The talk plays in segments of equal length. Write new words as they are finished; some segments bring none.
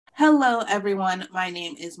Hello, everyone. My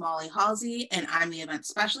name is Molly Halsey, and I'm the event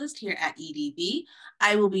specialist here at EDB.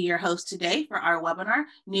 I will be your host today for our webinar,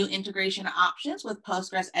 New Integration Options with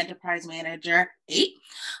Postgres Enterprise Manager 8.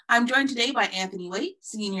 I'm joined today by Anthony Waite,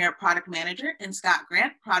 Senior Product Manager, and Scott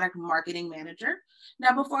Grant, Product Marketing Manager.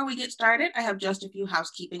 Now, before we get started, I have just a few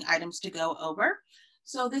housekeeping items to go over.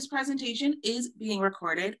 So this presentation is being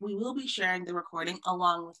recorded. We will be sharing the recording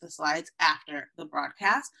along with the slides after the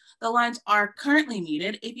broadcast. The lines are currently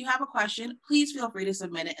muted. If you have a question, please feel free to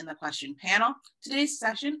submit it in the question panel. Today's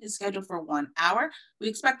session is scheduled for 1 hour. We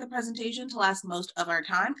expect the presentation to last most of our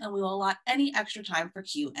time, and we will allot any extra time for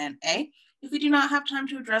Q&A. If we do not have time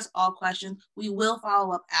to address all questions, we will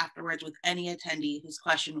follow up afterwards with any attendee whose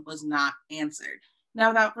question was not answered. Now,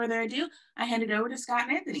 without further ado, I hand it over to Scott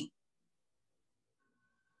and Anthony.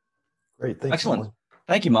 Great, thanks. Excellent. Molly.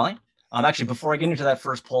 Thank you, Molly. Actually, before I get into that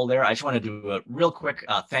first poll there, I just want to do a real quick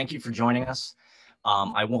thank you for joining us.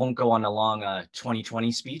 I won't go on a long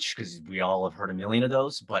 2020 speech because we all have heard a million of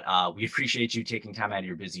those, but we appreciate you taking time out of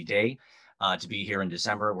your busy day to be here in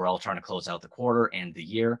December. We're all trying to close out the quarter and the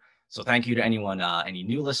year. So thank you to anyone, any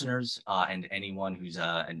new listeners and anyone who's,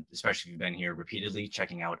 and especially if you've been here repeatedly,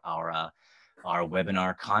 checking out our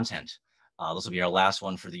webinar content. This will be our last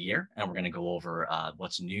one for the year, and we're going to go over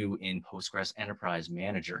what's new in Postgres Enterprise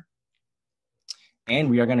Manager. And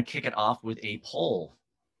we are going to kick it off with a poll.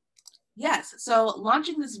 Yes, so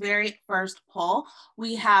launching this very first poll,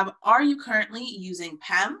 we have, are you currently using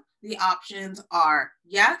PEM? The options are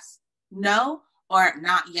yes, no, or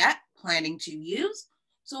not yet, planning to use.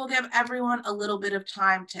 So we'll give everyone a little bit of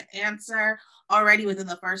time to answer. Already within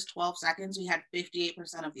the first 12 seconds, we had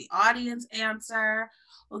 58% of the audience answer.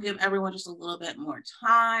 We'll give everyone just a little bit more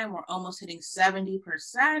time. We're almost hitting 70%.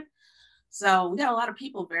 So we got a lot of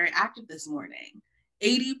people very active this morning.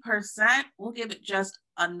 80%, we'll give it just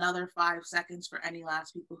another 5 seconds for any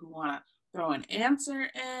last people who want to throw an answer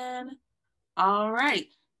in. All right,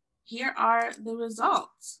 here are the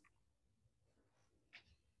results.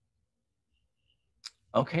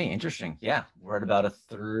 Okay, interesting. Yeah, we're at about a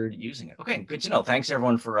third using it. Okay, good to know. Thanks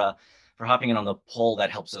everyone for hopping in on the poll.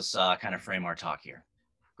 That helps us kind of frame our talk here.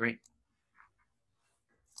 Great.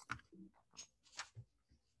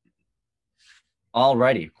 All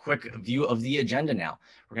righty, quick view of the agenda now.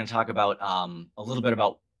 We're going to talk about a little bit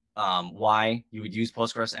about why you would use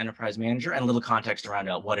Postgres Enterprise Manager and a little context around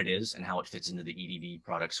what it is and how it fits into the EDB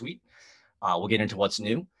product suite. We'll get into what's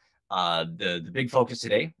new. The big focus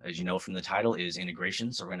today, as you know from the title, is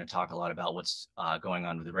integration. So we're going to talk a lot about what's going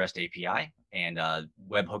on with the REST API, and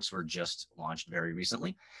webhooks were just launched very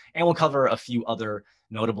recently. And we'll cover a few other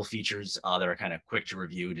notable features that are kind of quick to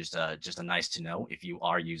review, just a nice to know if you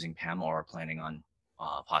are using PEM or are planning on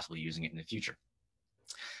possibly using it in the future.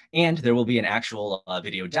 And there will be an actual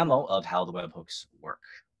video demo of how the webhooks work.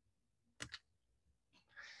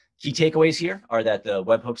 Key takeaways here are that the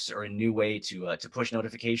webhooks are a new way to push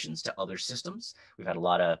notifications to other systems. We've had a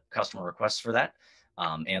lot of customer requests for that.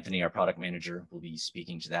 Anthony, our product manager, will be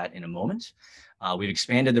speaking to that in a moment. We've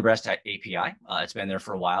expanded the REST API. It's been there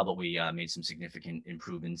for a while, but we made some significant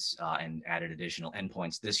improvements and added additional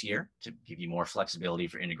endpoints this year to give you more flexibility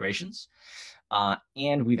for integrations.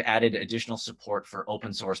 And we've added additional support for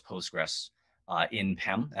open source Postgres in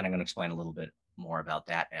PEM, and I'm going to explain a little bit more about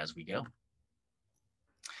that as we go.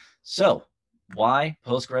 So why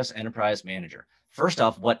Postgres Enterprise Manager? First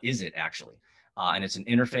off, what is it actually? And it's an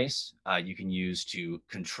interface you can use to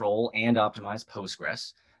control and optimize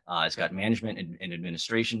Postgres. It's got management and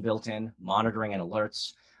administration built in, monitoring and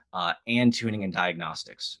alerts, and tuning and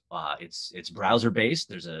diagnostics. It's browser-based.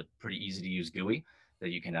 There's a pretty easy-to-use GUI that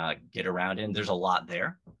you can get around in. There's a lot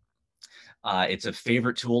there. It's a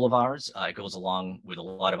favorite tool of ours. It goes along with a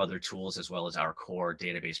lot of other tools as well as our core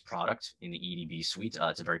database product in the EDB suite.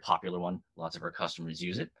 It's a very popular one. Lots of our customers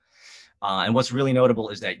use it. And what's really notable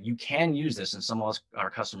is that you can use this, and some of our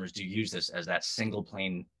customers do use this as that single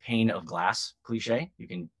pane of glass cliche. You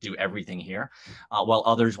can do everything here, while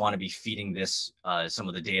others want to be feeding this, some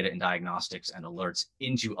of the data and diagnostics and alerts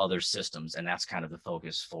into other systems, and that's kind of the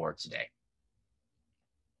focus for today.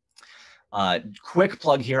 Quick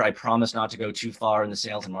plug here. I promise not to go too far in the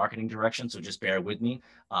sales and marketing direction, so just bear with me.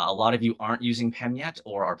 A lot of you aren't using PEM yet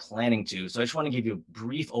or are planning to, so I just want to give you a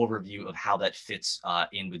brief overview of how that fits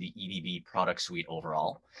in with the EDB product suite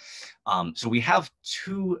overall. So we have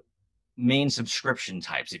two main subscription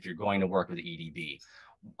types if you're going to work with EDB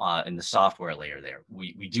in the software layer there.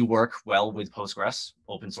 We do work well with Postgres,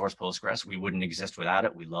 open source Postgres. We wouldn't exist without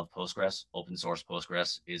it. We love Postgres. Open source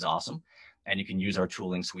Postgres is awesome. And you can use our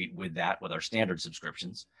tooling suite with that, with our standard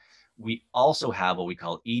subscriptions. We also have what we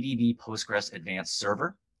call EDB Postgres Advanced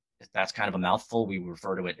Server That's kind of a mouthful. We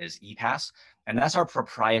refer to it as EPAS, and that's our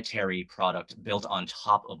proprietary product built on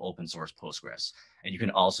top of open source Postgres. And you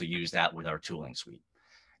can also use that with our tooling suite.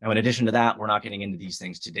 Now, in addition to that, we're not getting into these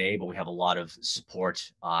things today, but we have a lot of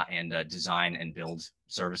support and design and build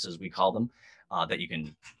services, we call them, that you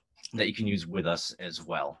can use with us as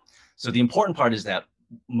well. So the important part is that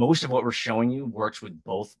most of what we're showing you works with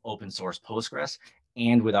both open source Postgres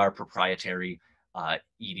and with our proprietary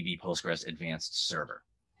EDB Postgres Advanced Server.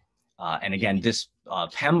 And again, this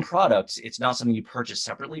PEM product, it's not something you purchase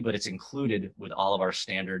separately, but it's included with all of our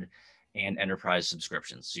standard and enterprise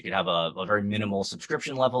subscriptions. So you could have a very minimal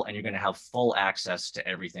subscription level, and you're going to have full access to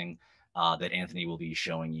everything that Anthony will be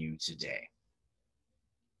showing you today.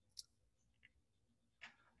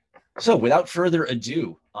 So without further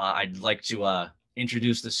ado, I'd like to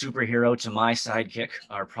introduce the superhero to my sidekick,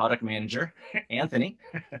 our product manager, Anthony.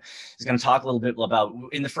 He's going to talk a little bit about,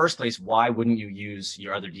 in the first place, why wouldn't you use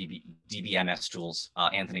your other DBMS tools?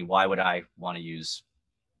 Anthony, why would I want to use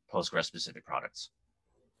Postgres-specific products?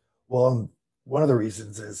 Well, one of the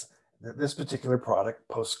reasons is that this particular product,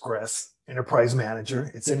 Postgres Enterprise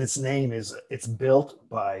Manager, it's in its name, it's built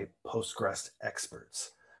by Postgres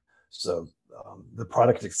experts. So the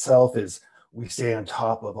product itself is, we stay on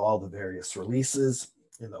top of all the various releases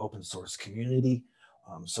in the open source community.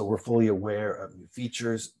 So we're fully aware of new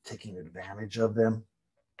features, taking advantage of them.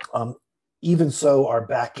 Even so, our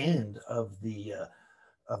back end of the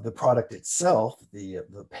product itself,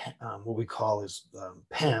 what we call is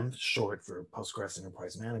PEM, short for Postgres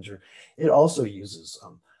Enterprise Manager, it also uses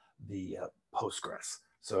the Postgres.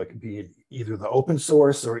 So it could be either the open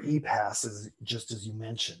source or EPAS, just as you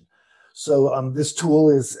mentioned. So this tool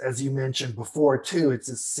is, as you mentioned before too, it's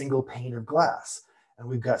a single pane of glass. And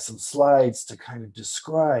we've got some slides to kind of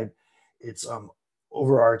describe its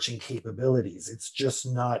overarching capabilities. It's just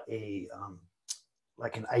not a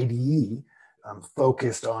like an IDE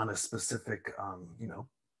focused on a specific,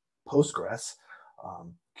 Postgres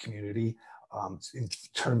community in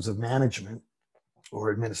terms of management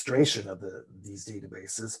or administration of these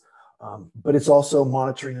databases, but it's also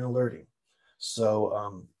monitoring and alerting.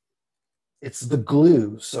 So it's the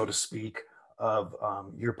glue, so to speak, of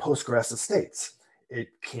your Postgres estates. It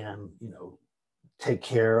can, take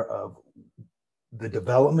care of the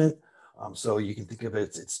development. So you can think of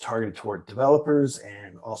it, it's targeted toward developers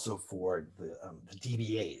and also for the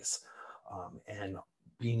DBAs, and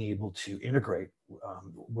being able to integrate,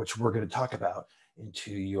 which we're going to talk about,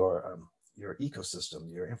 into your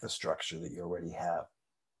ecosystem, your infrastructure that you already have.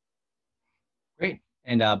 Great.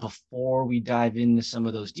 And before we dive into some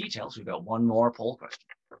of those details, we've got one more poll question.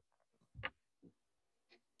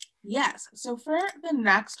 Yes. So for the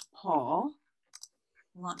next poll,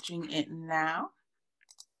 launching it now.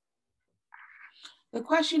 The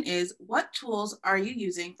question is, what tools are you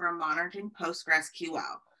using for monitoring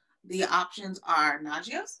PostgreSQL? The options are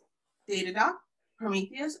Nagios, Datadog,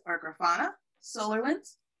 Prometheus or Grafana,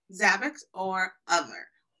 SolarWinds, Zabbix, or other.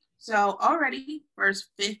 So already,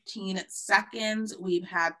 first 15 seconds, we've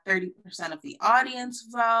had 30% of the audience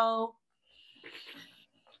vote.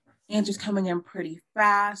 Answers coming in pretty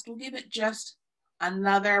fast. We'll give it just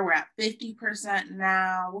another, we're at 50%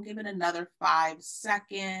 now. We'll give it another 5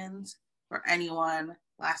 seconds for anyone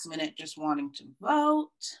last minute just wanting to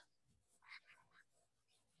vote.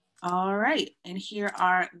 All right, and here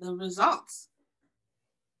are the results.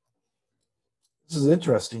 This is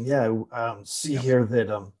interesting. Yeah, see here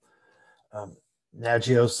that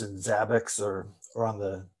Nagios and Zabbix are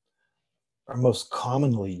most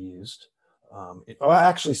commonly used.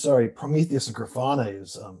 Actually, sorry, Prometheus and Grafana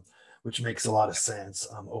is, which makes a lot of sense.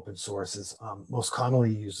 Open source is most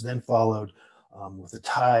commonly used, then followed with a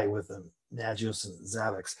tie with Nagios and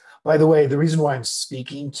Zabbix. By the way, the reason why I'm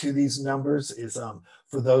speaking to these numbers is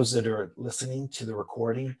for those that are listening to the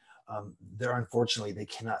recording, unfortunately, they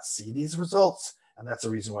cannot see these results. And that's the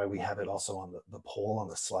reason why we have it also on the poll on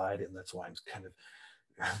the slide. And that's why I'm kind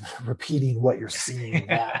of repeating what you're seeing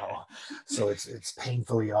now. So it's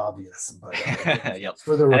painfully obvious, but Yep.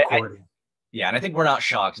 For the recording. And I think we're not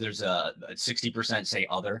shocked. There's a 60% say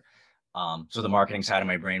other. So the marketing side of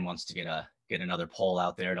my brain wants to get another poll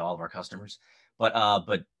out there to all of our customers. But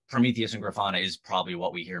Prometheus and Grafana is probably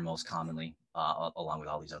what we hear most commonly, along with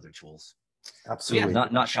all these other tools. Absolutely. So yeah,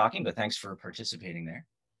 not shocking, but thanks for participating there.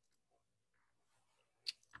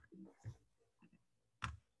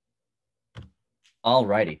 All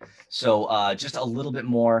righty. So just a little bit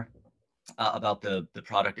more about the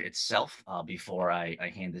product itself before I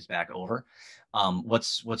hand this back over.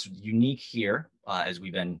 What's unique here, as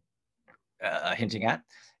we've been hinting at,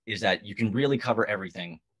 is that you can really cover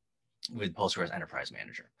everything with Postgres Enterprise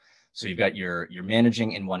Manager. So you've got your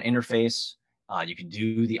managing in one interface. You can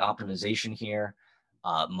do the optimization here,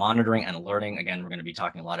 monitoring and alerting. Again, we're going to be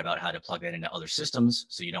talking a lot about how to plug that into other systems,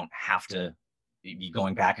 so you don't have to be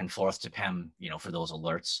going back and forth to PEM, for those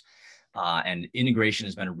alerts. And integration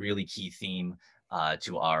has been a really key theme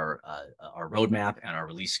to our roadmap and our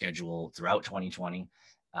release schedule throughout 2020.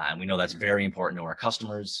 And we know that's very important to our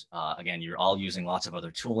customers. Again, you're all using lots of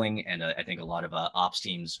other tooling, and I think a lot of ops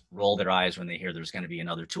teams roll their eyes when they hear there's going to be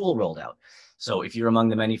another tool rolled out. So if you're among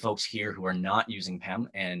the many folks here who are not using PEM,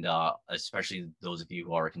 and especially those of you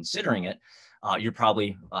who are considering it, you're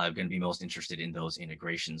probably going to be most interested in those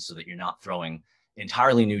integrations, so that you're not throwing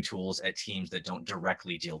entirely new tools at teams that don't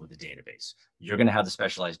directly deal with the database. You're going to have the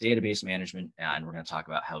specialized database management, and we're going to talk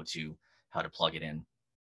about how to plug it in